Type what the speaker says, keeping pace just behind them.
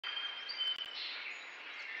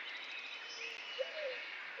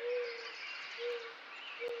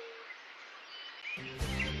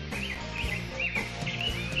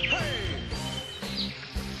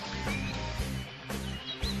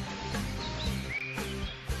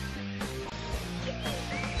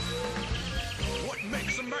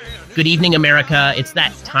Good evening, America. It's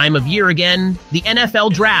that time of year again, the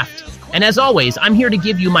NFL Draft. And as always, I'm here to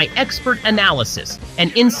give you my expert analysis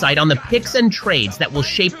and insight on the picks and trades that will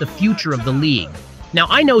shape the future of the league. Now,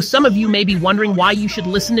 I know some of you may be wondering why you should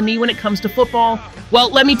listen to me when it comes to football. Well,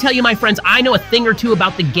 let me tell you, my friends, I know a thing or two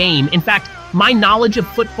about the game. In fact, my knowledge of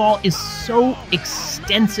football is so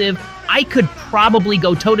extensive, I could probably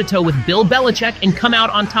go toe-to-toe with Bill Belichick and come out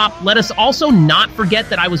on top. Let us also not forget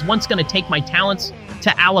that I was once going to take my talents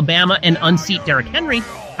to Alabama and unseat Derrick Henry.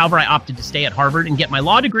 However, I opted to stay at Harvard and get my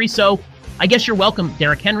law degree, so I guess you're welcome,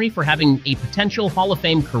 Derrick Henry, for having a potential Hall of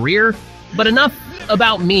Fame career. But enough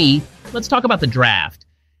about me. Let's talk about the draft.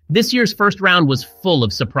 This year's first round was full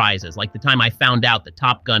of surprises, like the time I found out that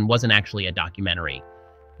Top Gun wasn't actually a documentary.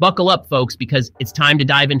 Buckle up, folks, because it's time to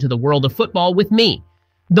dive into the world of football with me,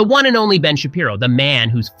 the one and only Ben Shapiro, the man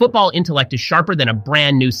whose football intellect is sharper than a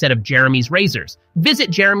brand new set of Jeremy's razors. Visit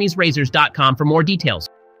jeremy'srazors.com for more details.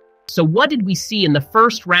 So what did we see in the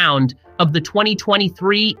first round of the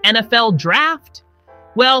 2023 NFL Draft?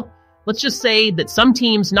 Well, let's just say that some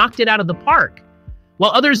teams knocked it out of the park,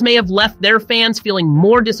 while others may have left their fans feeling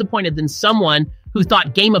more disappointed than someone who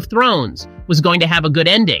thought Game of Thrones was going to have a good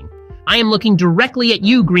ending. I am looking directly at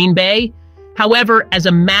you, Green Bay. However, as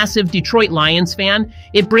a massive Detroit Lions fan,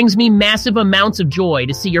 it brings me massive amounts of joy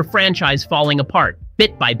to see your franchise falling apart,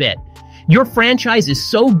 bit by bit. Your franchise is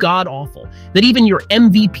so god-awful that even your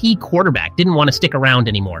MVP quarterback didn't want to stick around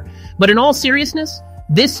anymore. But in all seriousness,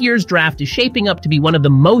 this year's draft is shaping up to be one of the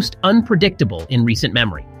most unpredictable in recent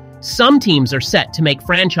memory. Some teams are set to make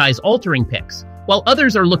franchise-altering picks, while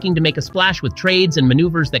others are looking to make a splash with trades and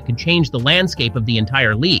maneuvers that could change the landscape of the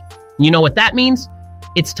entire league. You know what that means?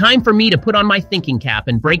 It's time for me to put on my thinking cap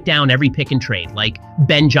and break down every pick and trade, like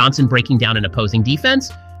Ben Johnson breaking down an opposing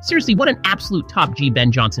defense. Seriously, what an absolute top G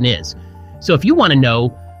Ben Johnson is. So if you want to know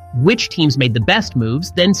which teams made the best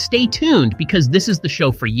moves, then stay tuned, because this is the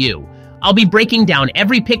show for you. I'll be breaking down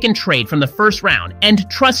every pick and trade from the first round, and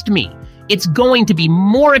trust me, it's going to be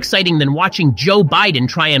more exciting than watching Joe Biden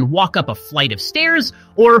try and walk up a flight of stairs,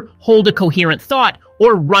 or hold a coherent thought,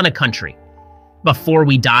 or run a country. Before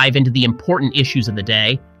we dive into the important issues of the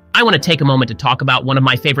day, I want to take a moment to talk about one of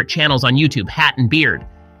my favorite channels on YouTube, Hat and Beard.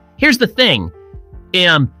 Here's the thing,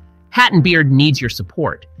 Hat and Beard needs your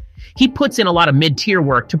support. He puts in a lot of mid-tier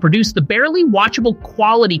work to produce the barely watchable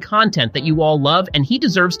quality content that you all love, and he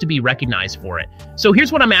deserves to be recognized for it. So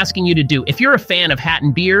here's what I'm asking you to do. If you're a fan of Hat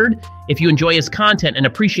and Beard, if you enjoy his content and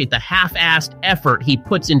appreciate the half-assed effort he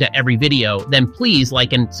puts into every video, then please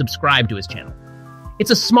like and subscribe to his channel. It's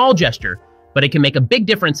a small gesture, but it can make a big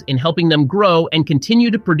difference in helping them grow and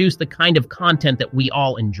continue to produce the kind of content that we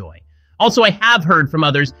all enjoy. Also, I have heard from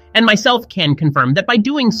others, and myself can confirm, that by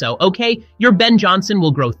doing so, your Ben Johnson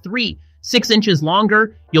will grow 3-6 inches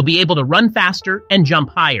longer, you'll be able to run faster and jump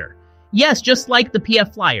higher. Yes, just like the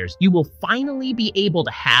PF Flyers, you will finally be able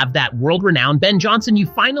to have that world-renowned Ben Johnson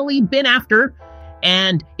you've finally been after.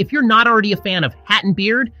 And if you're not already a fan of Hat and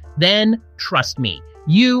Beard, then trust me,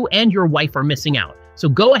 you and your wife are missing out. So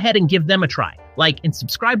go ahead and give them a try. Like and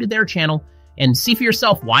subscribe to their channel and see for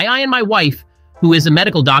yourself why I and my wife, who is a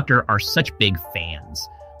medical doctor, are such big fans.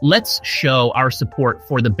 Let's show our support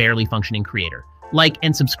for the barely functioning creator. Like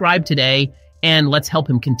and subscribe today, and let's help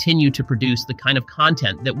him continue to produce the kind of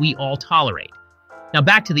content that we all tolerate. Now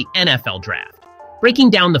back to the NFL Draft. Breaking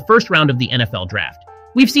down the first round of the NFL Draft,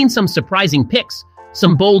 we've seen some surprising picks,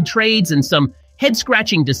 some bold trades, and some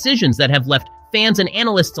head-scratching decisions that have left fans and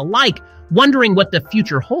analysts alike wondering what the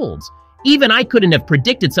future holds. Even I couldn't have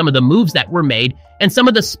predicted some of the moves that were made, and some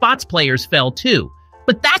of the spots players fell too.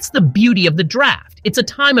 But that's the beauty of the draft. It's a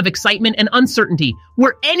time of excitement and uncertainty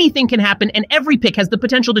where anything can happen, and every pick has the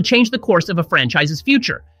potential to change the course of a franchise's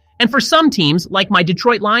future. And for some teams, like my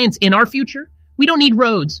Detroit Lions, in our future, we don't need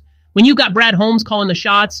roads. When you got Brad Holmes calling the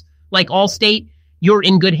shots, like Allstate, you're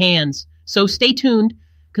in good hands. So stay tuned,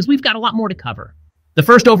 because we've got a lot more to cover. The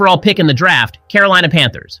first overall pick in the draft, Carolina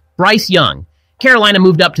Panthers, Bryce Young. Carolina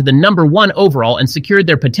moved up to the number 1 overall and secured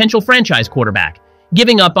their potential franchise quarterback,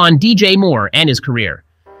 giving up on DJ Moore and his career.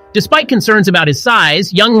 Despite concerns about his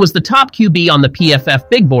size, Young was the top QB on the PFF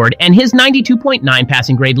Big Board, and his 92.9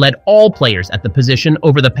 passing grade led all players at the position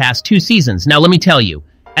over the past 2 seasons. Now let me tell you,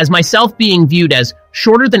 as myself being viewed as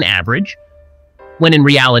shorter than average, when in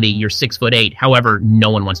reality you're 6'8", however no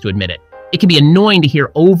one wants to admit it, it can be annoying to hear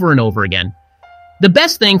over and over again. The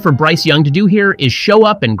best thing for Bryce Young to do here is show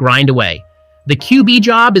up and grind away. The QB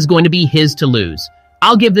job is going to be his to lose.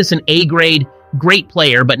 I'll give this an A-grade, great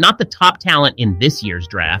player, but not the top talent in this year's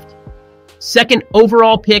draft. Second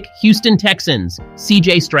overall pick, Houston Texans,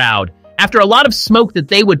 CJ Stroud. After a lot of smoke that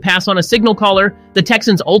they would pass on a signal caller, the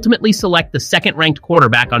Texans ultimately select the second-ranked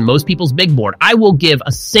quarterback on most people's big board. I will give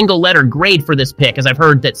a single-letter grade for this pick, as I've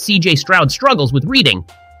heard that C.J. Stroud struggles with reading.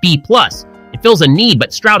 B+. It fills a need,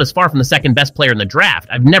 but Stroud is far from the second-best player in the draft.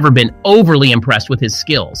 I've never been overly impressed with his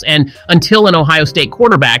skills, and until an Ohio State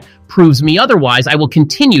quarterback proves me otherwise, I will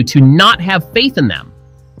continue to not have faith in them.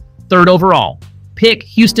 Third overall, pick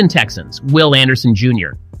Houston Texans, Will Anderson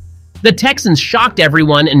Jr. The Texans shocked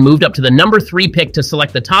everyone and moved up to the number 3 pick to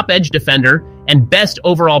select the top edge defender and best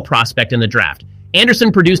overall prospect in the draft.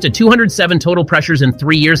 Anderson produced a 207 total pressures in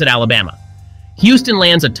 3 years at Alabama. Houston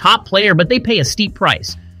lands a top player, but they pay a steep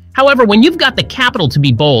price. However, when you've got the capital to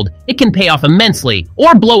be bold, it can pay off immensely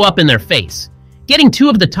or blow up in their face. Getting 2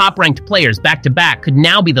 of the top-ranked players back-to-back could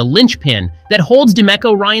now be the linchpin that holds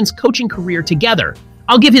DeMeco Ryans' coaching career together.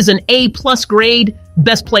 I'll give his an A+ grade,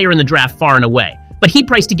 best player in the draft far and away. But heat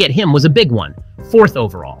price to get him was a big one. 4th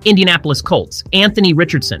overall, Indianapolis Colts, Anthony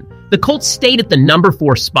Richardson. The Colts stayed at the number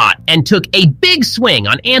 4 spot and took a big swing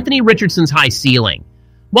on Anthony Richardson's high ceiling.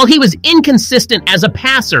 While he was inconsistent as a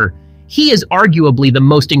passer, he is arguably the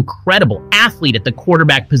most incredible athlete at the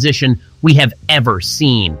quarterback position we have ever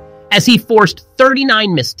seen, as he forced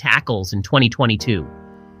 39 missed tackles in 2022.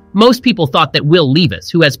 Most people thought that Will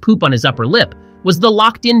Levis, who has poop on his upper lip, was the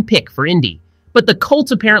locked-in pick for Indy. But the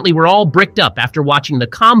Colts apparently were all bricked up after watching the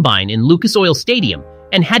Combine in Lucas Oil Stadium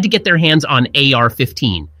and had to get their hands on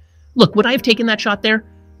AR-15. Look, would I have taken that shot there?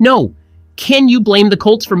 No. Can you blame the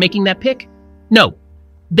Colts for making that pick? No.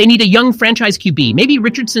 They need a young franchise QB. Maybe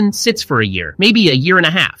Richardson sits for a year, maybe a year and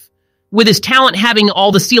a half, with his talent having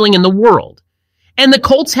all the ceiling in the world. And the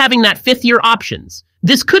Colts having that 5th-year options.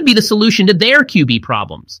 This could be the solution to their QB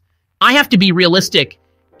problems. I have to be realistic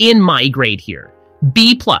in my grade here.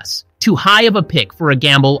 B+. Too high of a pick for a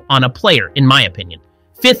gamble on a player, in my opinion.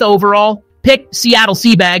 5th overall, pick Seattle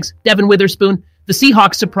Seabags, Devin Witherspoon. The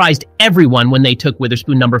Seahawks surprised everyone when they took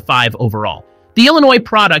Witherspoon number 5 overall. The Illinois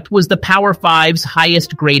product was the Power 5's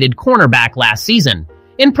highest-graded cornerback last season.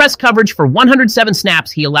 In press coverage for 107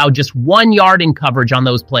 snaps, he allowed just 1 yard in coverage on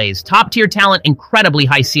those plays. Top-tier talent, incredibly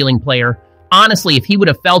high-ceiling player. Honestly, if he would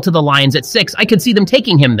have fell to the Lions at 6, I could see them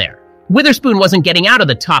taking him there. Witherspoon wasn't getting out of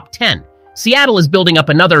the top 10. Seattle is building up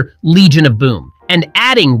another Legion of Boom, and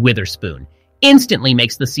adding Witherspoon instantly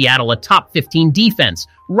makes the Seattle a top 15 defense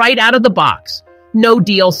right out of the box. No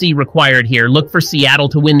DLC required here. Look for Seattle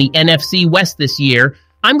to win the NFC West this year.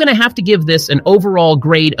 I'm going to have to give this an overall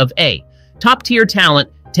grade of A. Top-tier talent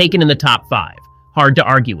taken in the top 5. Hard to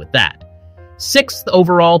argue with that. 6th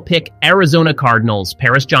overall pick, Arizona Cardinals,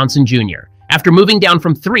 Paris Johnson Jr. After moving down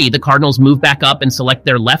from 3, the Cardinals move back up and select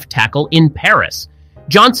their left tackle in Paris.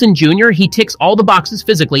 Johnson Jr., he ticks all the boxes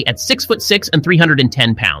physically at 6'6" and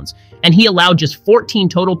 310 pounds, and he allowed just 14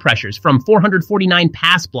 total pressures from 449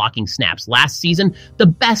 pass blocking snaps last season, the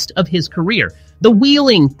best of his career. The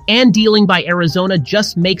wheeling and dealing by Arizona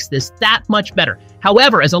just makes this that much better.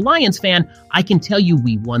 However, as a Lions fan, I can tell you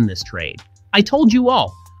we won this trade. I told you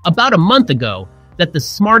all about a month ago that the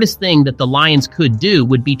smartest thing that the Lions could do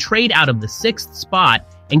would be trade out of the 6th spot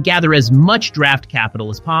and gather as much draft capital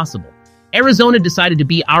as possible. Arizona decided to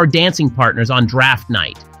be our dancing partners on draft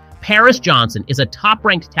night. Paris Johnson is a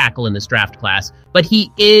top-ranked tackle in this draft class, but he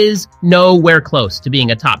is nowhere close to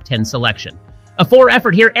being a top 10 selection. A 4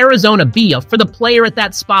 effort here, Arizona B for the player at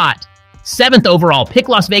that spot. 7th overall, pick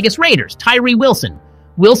Las Vegas Raiders, Tyree Wilson.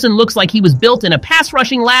 Wilson looks like he was built in a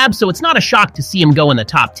pass-rushing lab, so it's not a shock to see him go in the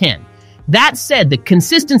top 10. That said, the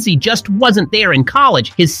consistency just wasn't there in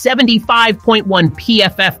college. His 75.1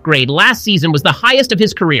 PFF grade last season was the highest of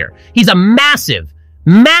his career. He's a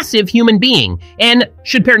massive human being and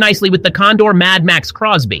should pair nicely with the Condor Mad Max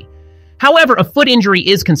Crosby. However, a foot injury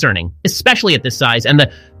is concerning, especially at this size and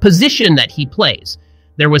the position that he plays.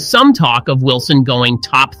 There was some talk of Wilson going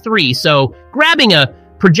top 3, so grabbing a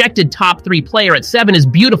projected top 3 player at 7 is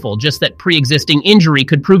beautiful, just that pre-existing injury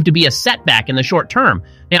could prove to be a setback in the short term.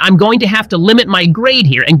 Now, I'm going to have to limit my grade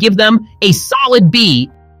here and give them a solid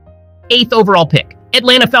B. 8th overall pick,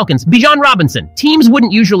 Atlanta Falcons, Bijan Robinson. Teams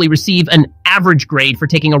wouldn't usually receive an average grade for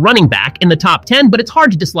taking a running back in the top 10, but it's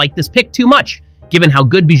hard to dislike this pick too much, given how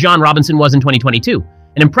good Bijan Robinson was in 2022.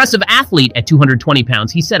 An impressive athlete at 220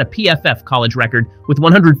 pounds, he set a PFF college record with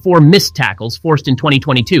 104 missed tackles forced in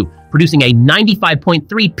 2022, producing a 95.3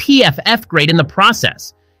 PFF grade in the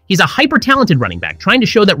process. He's a hyper-talented running back, trying to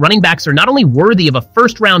show that running backs are not only worthy of a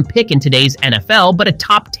first-round pick in today's NFL, but a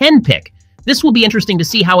top 10 pick. This will be interesting to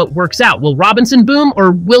see how it works out. Will Robinson boom,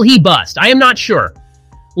 or will he bust? I am not sure.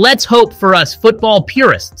 Let's hope for us football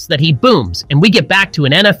purists that he booms, and we get back to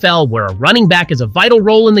an NFL where a running back is a vital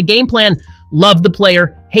role in the game plan. Love the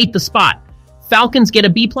player, hate the spot. Falcons get a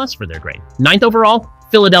B+ for their grade. 9th overall,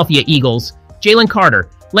 Philadelphia Eagles. Jalen Carter,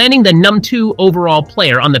 landing the num2 overall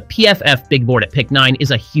player on the PFF big board at pick 9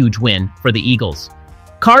 is a huge win for the Eagles.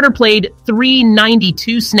 Carter played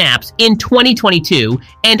 392 snaps in 2022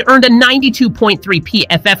 and earned a 92.3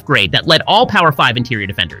 PFF grade that led all Power 5 interior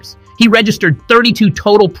defenders. He registered 32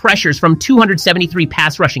 total pressures from 273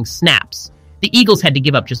 pass rushing snaps. The Eagles had to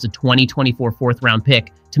give up just a 2024 fourth-round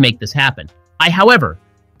pick to make this happen. I, however,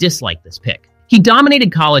 dislike this pick. He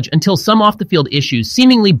dominated college until some off-the-field issues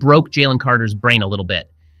seemingly broke Jalen Carter's brain a little bit.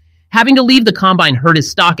 Having to leave the combine hurt his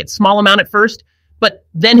stock at small amount at first, but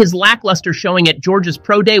then his lackluster showing at Georgia's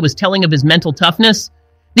Pro Day was telling of his mental toughness.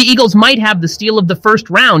 The Eagles might have the steal of the first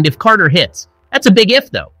round if Carter hits. That's a big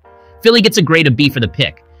if, though. Philly gets a grade of B for the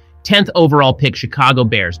pick. 10th overall pick, Chicago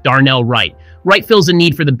Bears, Darnell Wright. Wright fills a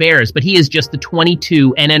need for the Bears, but he is just the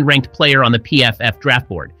 22 NN-ranked player on the PFF draft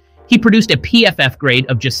board. He produced a PFF grade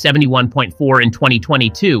of just 71.4 in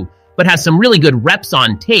 2022, but has some really good reps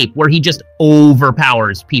on tape where he just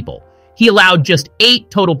overpowers people. He allowed just 8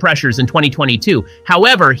 total pressures in 2022.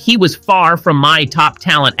 However, he was far from my top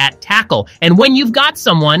talent at tackle. And when you've got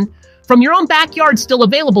someone from your own backyard still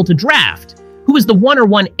available to draft, who is the 1 or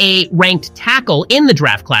 1A ranked tackle in the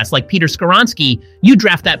draft class, like Peter Skoronski, you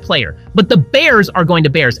draft that player. But the Bears are going to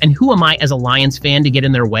Bears, and who am I as a Lions fan to get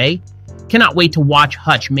in their way? Cannot wait to watch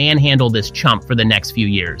Hutch manhandle this chump for the next few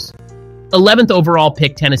years. 11th overall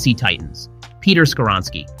pick, Tennessee Titans, Peter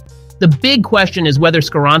Skoronski. The big question is whether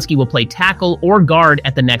Skoronski will play tackle or guard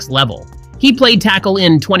at the next level. He played tackle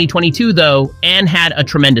in 2022, though, and had a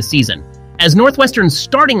tremendous season. As Northwestern's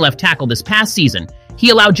starting left tackle this past season,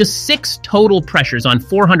 he allowed just 6 total pressures on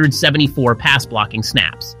 474 pass-blocking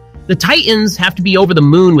snaps. The Titans have to be over the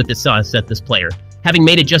moon with this player. Having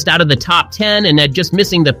made it just out of the top 10 and just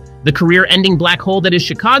missing the career-ending black hole that is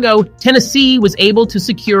Chicago, Tennessee was able to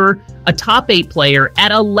secure a top 8 player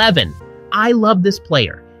at 11. I love this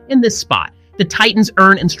player. In this spot, the Titans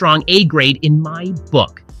earn a strong A grade in my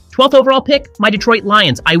book. 12th overall pick, my Detroit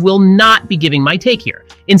Lions. I will not be giving my take here.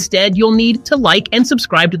 Instead, you'll need to like and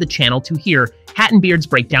subscribe to the channel to hear Hat and Beard's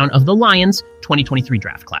breakdown of the Lions 2023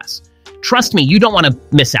 draft class. Trust me, you don't want to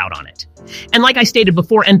miss out on it. And like I stated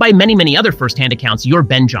before, and by many, many other first-hand accounts, your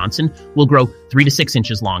Ben Johnson will grow 3 to 6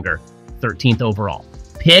 inches longer. 13th overall.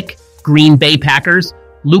 Pick, Green Bay Packers,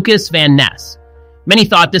 Lucas Van Ness. Many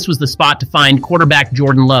thought this was the spot to find quarterback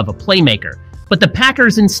Jordan Love, a playmaker, but the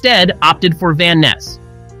Packers instead opted for Van Ness.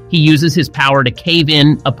 He uses his power to cave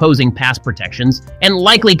in opposing pass protections, and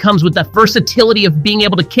likely comes with the versatility of being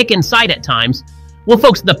able to kick inside at times. Well,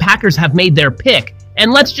 folks, the Packers have made their pick,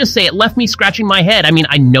 and let's just say it left me scratching my head. I mean,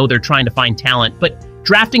 I know they're trying to find talent, but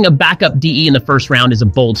drafting a backup DE in the first round is a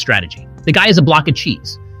bold strategy. The guy is a block of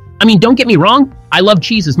cheese. I mean, don't get me wrong, I love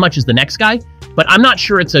cheese as much as the next guy, but I'm not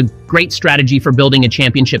sure it's a great strategy for building a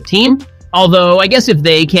championship team. Although, I guess if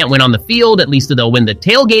they can't win on the field, at least they'll win the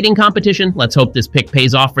tailgating competition. Let's hope this pick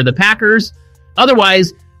pays off for the Packers.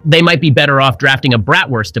 Otherwise, they might be better off drafting a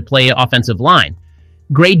bratwurst to play offensive line.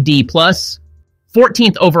 Grade D+,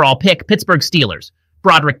 14th overall pick, Pittsburgh Steelers,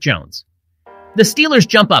 Broderick Jones. The Steelers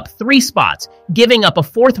jump up 3 spots, giving up a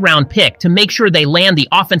 4th-round pick to make sure they land the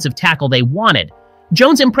offensive tackle they wanted.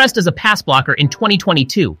 Jones impressed as a pass blocker in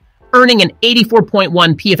 2022, earning an 84.1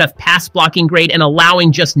 PFF pass blocking grade and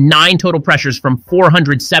allowing just 9 total pressures from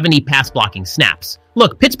 470 pass blocking snaps.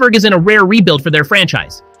 Look, Pittsburgh is in a rare rebuild for their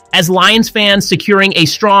franchise. As Lions fans, securing a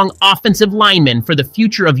strong offensive lineman for the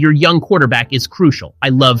future of your young quarterback is crucial. I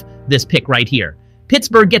love this pick right here.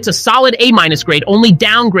 Pittsburgh gets a solid A- grade, only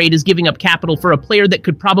downgrade is giving up capital for a player that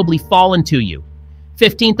could probably fall into you.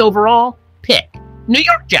 15th overall, pick. New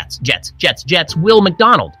York Jets, Will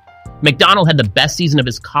McDonald. McDonald had the best season of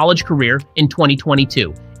his college career in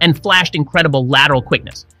 2022 and flashed incredible lateral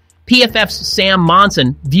quickness. PFF's Sam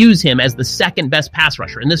Monson views him as the 2nd best pass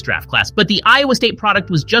rusher in this draft class, but the Iowa State product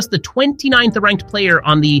was just the 29th ranked player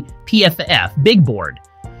on the PFF big board.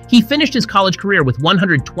 He finished his college career with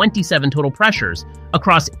 127 total pressures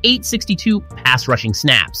across 862 pass rushing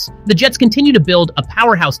snaps. The Jets continue to build a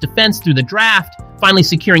powerhouse defense through the draft, finally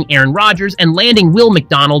securing Aaron Rodgers and landing Will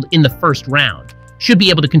McDonald in the 1st round. Should be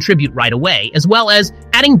able to contribute right away, as well as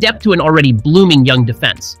adding depth to an already blooming young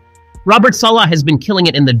defense. Robert Saleh has been killing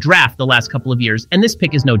it in the draft the last couple of years, and this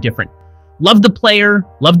pick is no different. Love the player,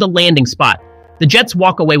 love the landing spot. The Jets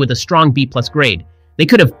walk away with a strong B+ grade. They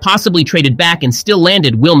could have possibly traded back and still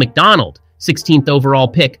landed Will McDonald, 16th overall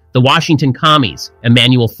pick, the Washington Commies,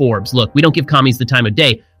 Emmanuel Forbes. Look, we don't give commies the time of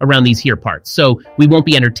day around these here parts, so we won't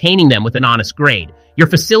be entertaining them with an honest grade. Your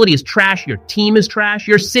facility is trash, your team is trash,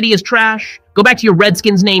 your city is trash. Go back to your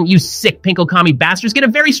Redskins name, you sick pinko commie bastards. Get a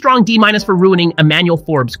very strong D- for ruining Emmanuel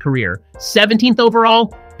Forbes' career. 17th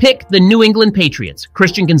overall, pick the New England Patriots,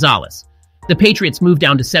 Christian Gonzalez. The Patriots move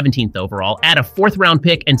down to 17th overall, add a 4th-round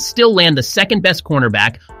pick, and still land the second-best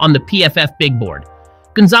cornerback on the PFF big board.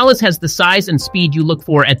 Gonzalez has the size and speed you look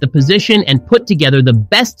for at the position and put together the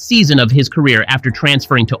best season of his career after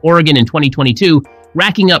transferring to Oregon in 2022,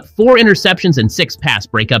 racking up 4 interceptions and 6 pass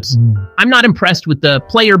breakups. I'm not impressed with the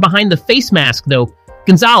player behind the face mask, though.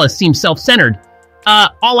 Gonzalez seems self-centered.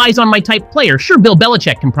 All eyes on my type player. Sure, Bill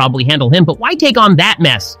Belichick can probably handle him, but why take on that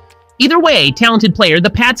mess? Either way, talented player, the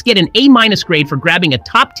Pats get an A- grade for grabbing a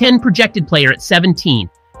top 10 projected player at 17.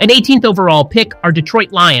 An 18th overall pick are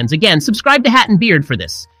Detroit Lions. Again, subscribe to Hat and Beard for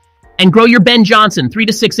this. And grow your Ben Johnson 3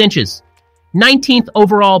 to 6 inches. 19th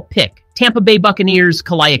overall pick, Tampa Bay Buccaneers,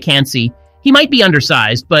 Kalia Cansey. He might be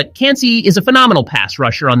undersized, but Cansey is a phenomenal pass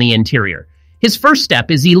rusher on the interior. His first step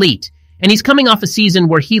is elite, and he's coming off a season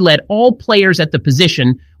where he led all players at the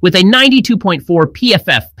position with a 92.4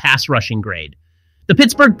 PFF pass rushing grade. The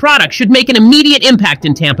Pittsburgh product should make an immediate impact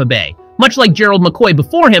in Tampa Bay. Much like Gerald McCoy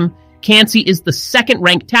before him, Cansey is the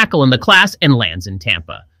second-ranked tackle in the class and lands in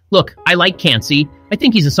Tampa. Look, I like Cansey. I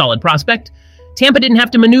think he's a solid prospect. Tampa didn't have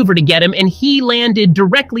to maneuver to get him, and he landed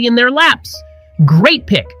directly in their laps. Great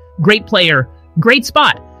pick, great player, great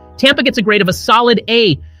spot. Tampa gets a grade of a solid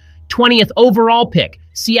A. 20th overall pick,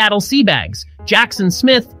 Seattle Seabags, Jackson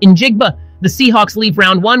Smith, Njigba. The Seahawks leave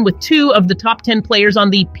round 1 with 2 of the top 10 players on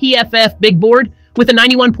the PFF big board. With a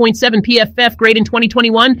 91.7 PFF grade in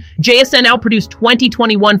 2021, JSN outproduced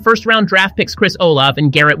 2021 first-round draft picks Chris Olave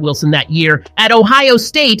and Garrett Wilson that year at Ohio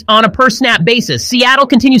State on a per-snap basis. Seattle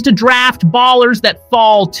continues to draft ballers that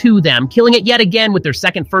fall to them, killing it yet again with their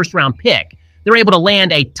second first-round pick. They're able to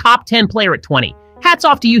land a top 10 player at 20. Hats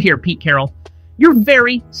off to you here, Pete Carroll. You're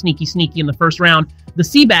very sneaky in the first round. The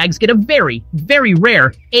Seabags get a very, very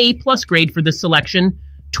rare A-plus grade for this selection.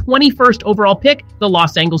 21st overall pick, the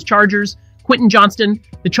Los Angeles Chargers. Quentin Johnston.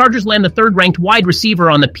 The Chargers land the 3rd-ranked wide receiver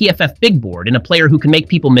on the PFF big board and a player who can make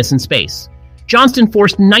people miss in space. Johnston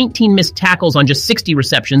forced 19 missed tackles on just 60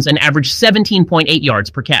 receptions and averaged 17.8 yards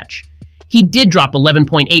per catch. He did drop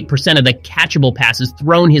 11.8% of the catchable passes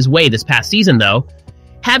thrown his way this past season, though.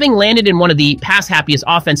 Having landed in one of the pass-happiest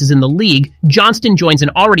offenses in the league, Johnston joins an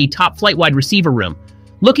already top-flight wide receiver room.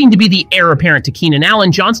 Looking to be the heir apparent to Keenan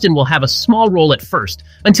Allen, Johnston will have a small role at first,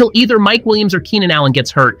 until either Mike Williams or Keenan Allen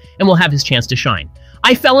gets hurt and will have his chance to shine.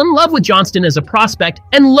 I fell in love with Johnston as a prospect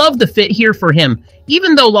and love the fit here for him.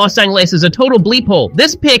 Even though Los Angeles is a total bleep hole,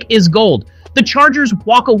 this pick is gold. The Chargers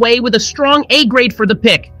walk away with a strong A grade for the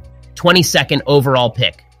pick. 22nd overall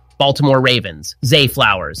pick, Baltimore Ravens, Zay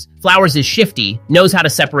Flowers. Flowers is shifty, knows how to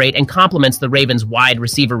separate, and complements the Ravens' wide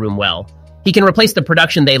receiver room well. He can replace the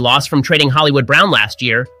production they lost from trading Hollywood Brown last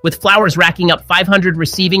year, with Flowers racking up 500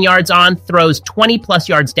 receiving yards on throws 20-plus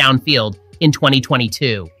yards downfield in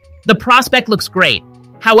 2022. The prospect looks great.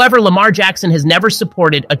 However, Lamar Jackson has never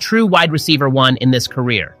supported a true wide receiver one in this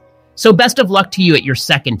career. So best of luck to you at your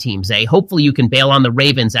second team, Zay. Hopefully you can bail on the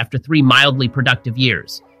Ravens after 3 mildly productive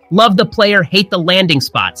years. Love the player, hate the landing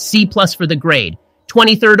spot. C+ for the grade.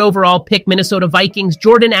 23rd overall pick, Minnesota Vikings,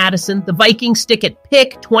 Jordan Addison. The Vikings stick at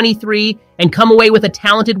pick 23 and come away with a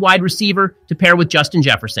talented wide receiver to pair with Justin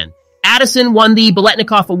Jefferson. Addison won the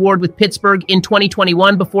Biletnikoff Award with Pittsburgh in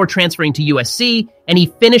 2021 before transferring to USC, and he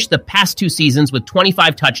finished the past 2 seasons with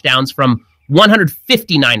 25 touchdowns from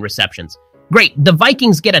 159 receptions. Great, the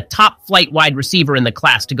Vikings get a top-flight wide receiver in the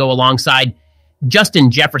class to go alongside Justin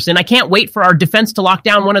Jefferson. I can't wait for our defense to lock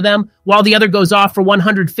down one of them while the other goes off for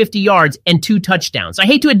 150 yards and 2 touchdowns. I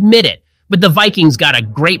hate to admit it, but the Vikings got a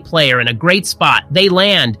great player in a great spot. They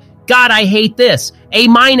land. God, I hate this. A-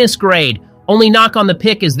 grade. Only knock on the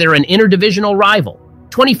pick is they're an interdivisional rival.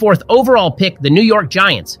 24th overall pick, the New York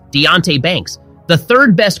Giants, Deonte Banks. The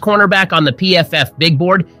 3rd best cornerback on the PFF big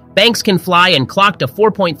board, Banks can fly and clocked a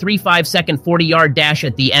 4.35-second 40-yard dash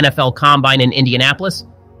at the NFL Combine in Indianapolis.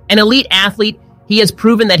 An elite athlete, he has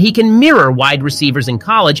proven that he can mirror wide receivers in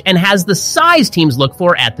college and has the size teams look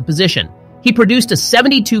for at the position. He produced a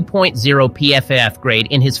 72.0 PFF grade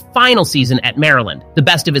in his final season at Maryland, the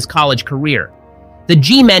best of his college career. The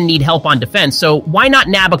G-men need help on defense, so why not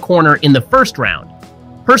nab a corner in the first round?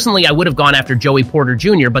 Personally, I would have gone after Joey Porter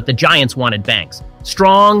Jr., but the Giants wanted Banks.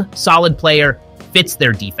 Strong, solid player, fits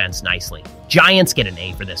their defense nicely. Giants get an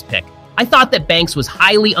A for this pick. I thought that Banks was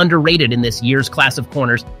highly underrated in this year's class of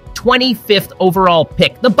corners. 25th overall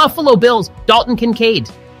pick, the Buffalo Bills, Dalton Kincaid.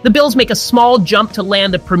 The Bills make a small jump to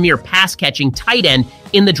land the premier pass-catching tight end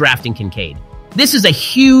in the draft in Kincaid. This is a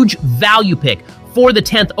huge value pick for the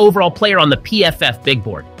 10th overall player on the PFF big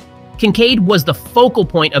board. Kincaid was the focal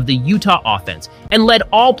point of the Utah offense and led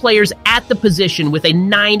all players at the position with a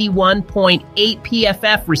 91.8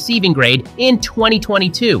 PFF receiving grade in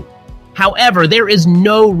 2022. However, there is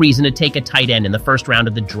no reason to take a tight end in the first round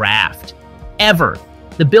of the draft. Ever.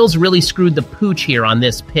 The Bills really screwed the pooch here on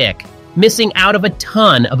this pick, missing out of a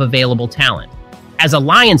ton of available talent. As a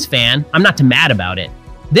Lions fan, I'm not too mad about it.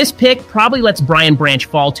 This pick probably lets Brian Branch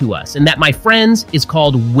fall to us, and that, my friends, is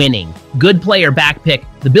called winning. Good player back pick.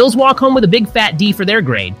 The Bills walk home with a big fat D for their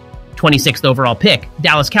grade. 26th overall pick,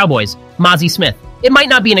 Dallas Cowboys, Mazi Smith. It might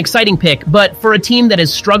not be an exciting pick, but for a team that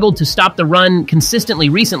has struggled to stop the run consistently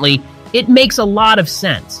recently, it makes a lot of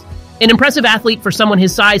sense. An impressive athlete for someone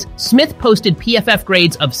his size, Smith posted PFF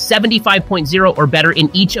grades of 75.0 or better in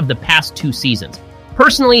each of the past 2 seasons.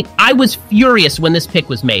 Personally, I was furious when this pick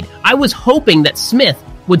was made. I was hoping that Smith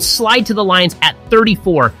would slide to the Lions at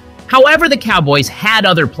 34. However, the Cowboys had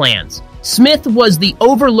other plans. Smith was the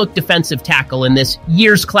overlooked defensive tackle in this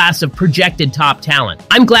year's class of projected top talent.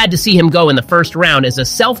 I'm glad to see him go in the first round as a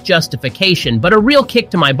self-justification, but a real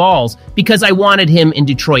kick to my balls because I wanted him in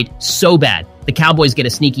Detroit so bad. The Cowboys get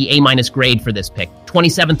a sneaky A- grade for this pick.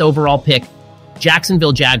 27th overall pick,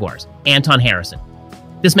 Jacksonville Jaguars, Anton Harrison.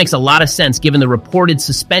 This makes a lot of sense given the reported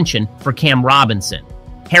suspension for Cam Robinson.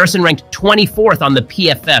 Harrison ranked 24th on the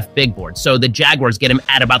PFF big board, so the Jaguars get him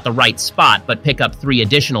at about the right spot, but pick up 3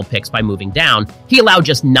 additional picks by moving down. He allowed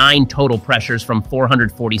just 9 total pressures from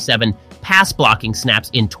 447 pass blocking snaps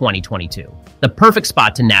in 2022. The perfect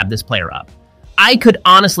spot to nab this player up. I could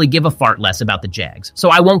honestly give a fart less about the Jags, so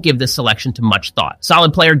I won't give this selection to much thought.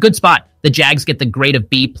 Solid player, good spot. The Jags get the grade of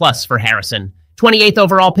B+ for Harrison. 28th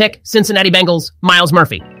overall pick, Cincinnati Bengals, Myles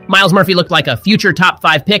Murphy. Myles Murphy looked like a future top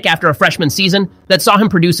 5 pick after a freshman season that saw him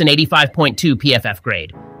produce an 85.2 PFF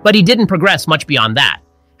grade. But he didn't progress much beyond that.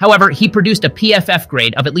 However, he produced a PFF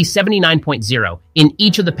grade of at least 79.0 in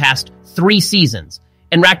each of the past 3 seasons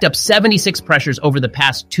and racked up 76 pressures over the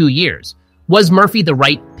past 2 years. Was Murphy the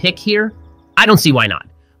right pick here? I don't see why not.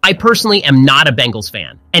 I personally am not a Bengals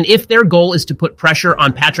fan, and if their goal is to put pressure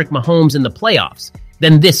on Patrick Mahomes in the playoffs,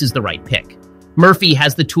 then this is the right pick. Murphy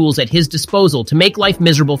has the tools at his disposal to make life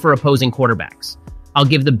miserable for opposing quarterbacks. I'll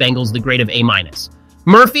give the Bengals the grade of A-.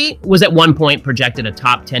 Murphy was at one point projected a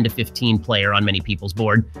top 10 to 15 player on many people's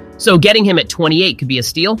board, so getting him at 28 could be a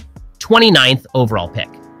steal. 29th overall pick.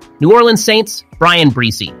 New Orleans Saints, Brian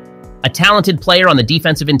Bresee. A talented player on the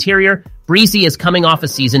defensive interior, Bresee is coming off a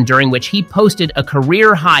season during which he posted a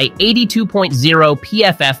career-high 82.0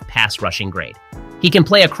 PFF pass rushing grade. He can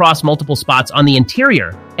play across multiple spots on the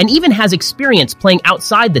interior and even has experience playing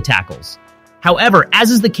outside the tackles. However,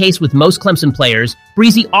 as is the case with most Clemson players,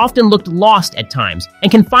 Bresee often looked lost at times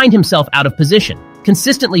and can find himself out of position.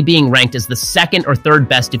 Consistently being ranked as the 2nd or 3rd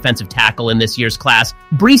best defensive tackle in this year's class,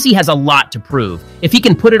 Bresee has a lot to prove. If he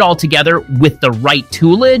can put it all together with the right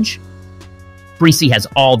toolage, Bresee has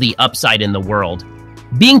all the upside in the world.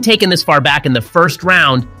 Being taken this far back in the first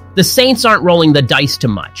round, the Saints aren't rolling the dice too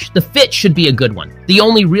much. The fit should be a good one. The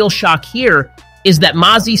only real shock here is that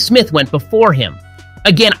Mazi Smith went before him.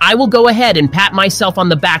 Again, I will go ahead and pat myself on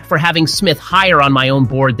the back for having Smith higher on my own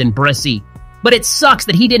board than Bresee. But it sucks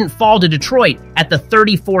that he didn't fall to Detroit at the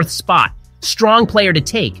 34th spot. Strong player to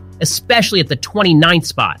take, especially at the 29th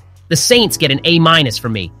spot. The Saints get an A- for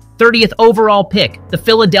me. 30th overall pick, the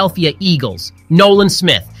Philadelphia Eagles, Nolan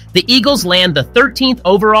Smith. The Eagles land the 13th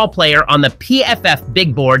overall player on the PFF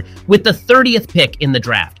big board with the 30th pick in the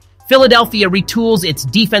draft. Philadelphia retools its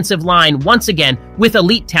defensive line once again with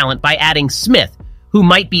elite talent by adding Smith, who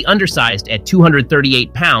might be undersized at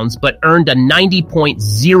 238 pounds but earned a 90.0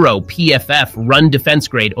 PFF run defense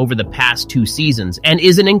grade over the past 2 seasons and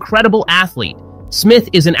is an incredible athlete. Smith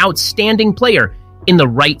is an outstanding player in the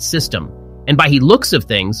right system. And by the looks of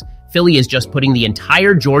things, Philly is just putting the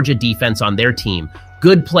entire Georgia defense on their team.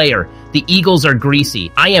 Good player. The Eagles are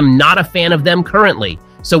greasy. I am not a fan of them currently.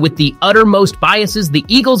 So with the uttermost biases, the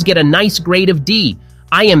Eagles get a nice grade of D.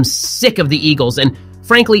 I am sick of the Eagles, and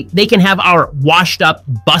frankly, they can have our washed up,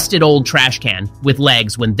 busted old trash can with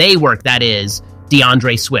legs when they work, that is,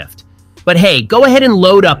 DeAndre Swift. But hey, go ahead and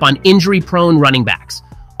load up on injury-prone running backs.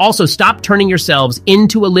 Also, stop turning yourselves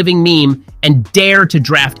into a living meme and dare to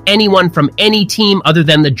draft anyone from any team other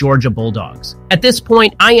than the Georgia Bulldogs. At this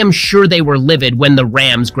point, I am sure they were livid when the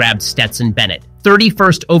Rams grabbed Stetson Bennett.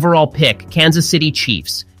 31st overall pick, Kansas City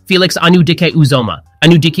Chiefs, Felix Anudike-Uzomah.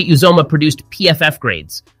 Anudike-Uzomah produced PFF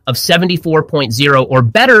grades of 74.0 or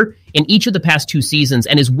better in each of the past 2 seasons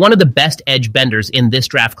and is one of the best edge benders in this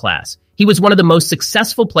draft class. He was one of the most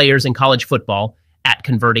successful players in college football at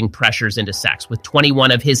converting pressures into sacks, with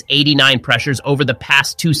 21 of his 89 pressures over the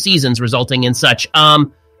past 2 seasons resulting in such,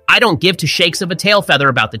 I don't give two shakes of a tail feather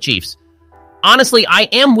about the Chiefs. Honestly, I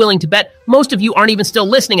am willing to bet most of you aren't even still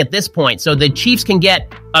listening at this point, so the Chiefs can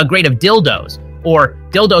get a grade of dildos, or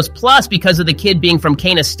dildos plus because of the kid being from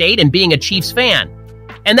Kana State and being a Chiefs fan.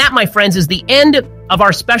 And that, my friends, is the end of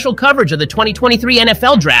our special coverage of the 2023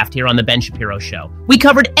 NFL Draft here on the Ben Shapiro Show. We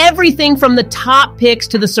covered everything from the top picks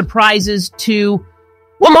to the surprises to,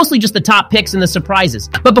 well, mostly just the top picks and the surprises.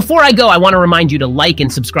 But before I go, I want to remind you to like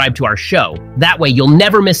and subscribe to our show. That way, you'll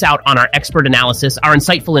never miss out on our expert analysis, our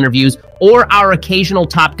insightful interviews, or our occasional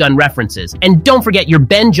Top Gun references. And don't forget, your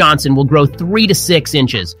Ben Johnson will grow 3 to 6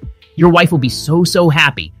 inches. Your wife will be so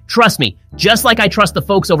happy. Trust me, just like I trust the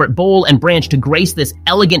folks over at Boll and Branch to grace this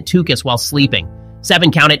elegant tuchus while sleeping. 7,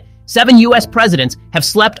 count it, 7 U.S. presidents have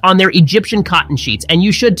slept on their Egyptian cotton sheets, and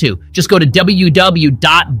you should too. Just go to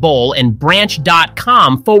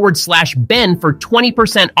www.bollandbranch.com/Ben for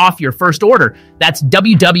 20% off your first order. That's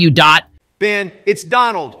www. Ben, it's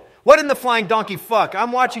Donald. What in the flying donkey fuck?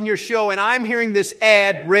 I'm watching your show and I'm hearing this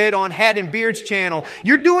ad read on Hat and Beard's channel.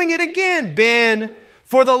 You're doing it again, Ben.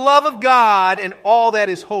 For the love of God and all that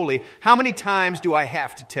is holy, how many times do I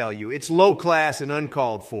have to tell you? It's low class and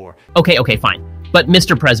uncalled for. Okay, fine. But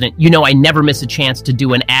Mr. President, you know I never miss a chance to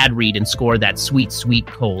do an ad read and score that sweet,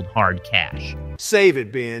 cold, hard cash. Save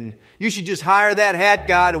it, Ben. You should just hire that hat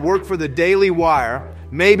guy to work for the Daily Wire.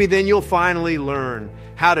 Maybe then you'll finally learn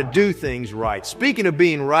how to do things right. Speaking of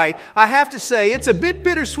being right, I have to say it's a bit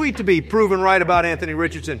bittersweet to be proven right about Anthony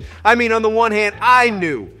Richardson. I mean, on the one hand, I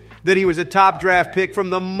knew that he was a top draft pick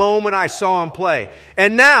from the moment I saw him play.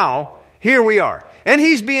 And now, here we are. And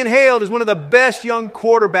he's being hailed as one of the best young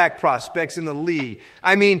quarterback prospects in the league.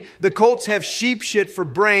 I mean, the Colts have sheep shit for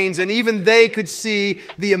brains, and even they could see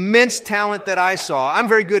the immense talent that I saw. I'm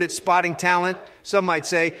very good at spotting talent. Some might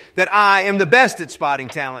say that I am the best at spotting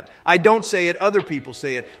talent. I don't say it, other people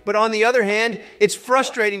say it. But on the other hand, it's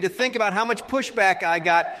frustrating to think about how much pushback I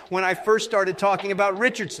got when I first started talking about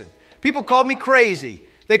Richardson. People called me crazy.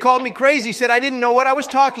 They called me crazy, said I didn't know what I was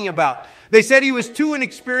talking about. They said he was too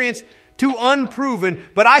inexperienced, too unproven,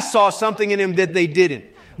 but I saw something in him that they didn't,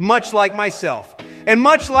 much like myself. And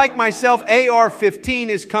much like myself, AR-15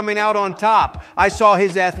 is coming out on top. I saw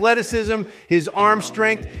his athleticism, his arm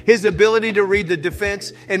strength, his ability to read the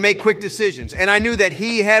defense and make quick decisions. And I knew that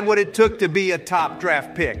he had what it took to be a top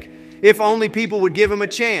draft pick. If only people would give him a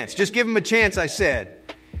chance. Just give him a chance, I said.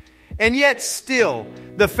 And yet still,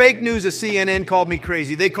 the fake news of CNN called me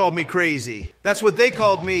crazy. They called me crazy. That's what they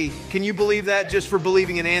called me. Can you believe that? Just for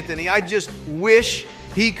believing in Anthony. I just wish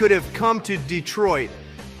he could have come to Detroit.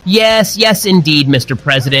 Yes, indeed, Mr.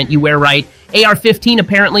 President. You were right. AR-15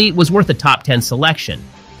 apparently was worth a top 10 selection.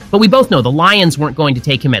 But we both know the Lions weren't going to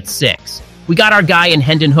take him at 6. We got our guy in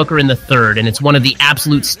Hendon Hooker in the 3rd, and it's one of the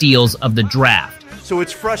absolute steals of the draft. So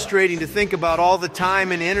it's frustrating to think about all the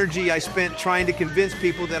time and energy I spent trying to convince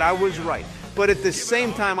people that I was right. But at the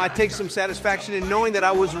same time, I take some satisfaction in knowing that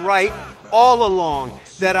I was right all along,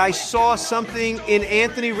 that I saw something in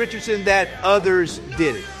Anthony Richardson that others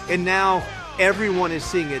didn't. And now everyone is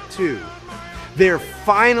seeing it too. They're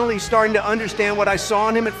finally starting to understand what I saw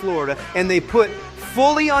in him at Florida, and they put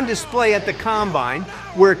fully on display at the Combine,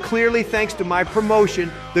 where clearly thanks to my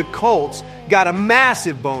promotion, the Colts got a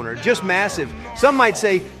massive boner, just massive. Some might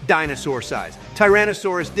say dinosaur size,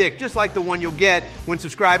 Tyrannosaurus dick, just like the one you'll get when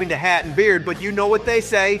subscribing to Hat and Beard, but you know what they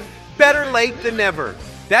say, better late than never.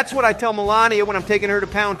 That's what I tell Melania when I'm taking her to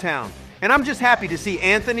Pound Town. And I'm just happy to see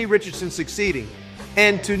Anthony Richardson succeeding,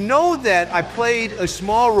 and to know that I played a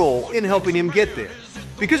small role in helping him get there.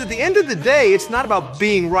 Because at the end of the day, it's not about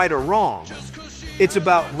being right or wrong. It's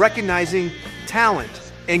about recognizing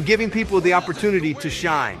talent and giving people the opportunity to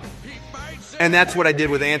shine. And that's what I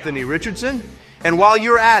did with Anthony Richardson. And while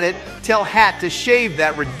you're at it, tell Hat to shave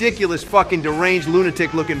that ridiculous fucking deranged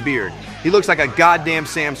lunatic looking beard. He looks like a goddamn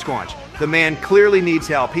Sam Squanch. The man clearly needs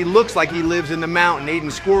help. He looks like he lives in the mountain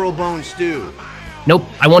eating squirrel bone stew. Nope,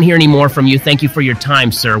 I won't hear any more from you. Thank you for your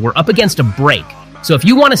time, sir. We're up against a break. So if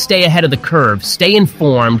you want to stay ahead of the curve, stay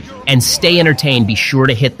informed, and stay entertained, be sure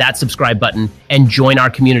to hit that subscribe button and join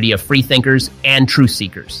our community of free thinkers and truth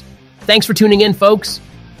seekers. Thanks for tuning in, folks.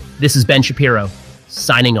 This is Ben Shapiro,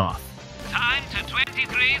 signing off. Time to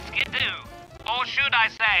 23 skidoo. Or should I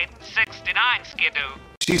say 69 skidoo?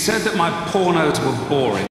 She said that my pornos were boring.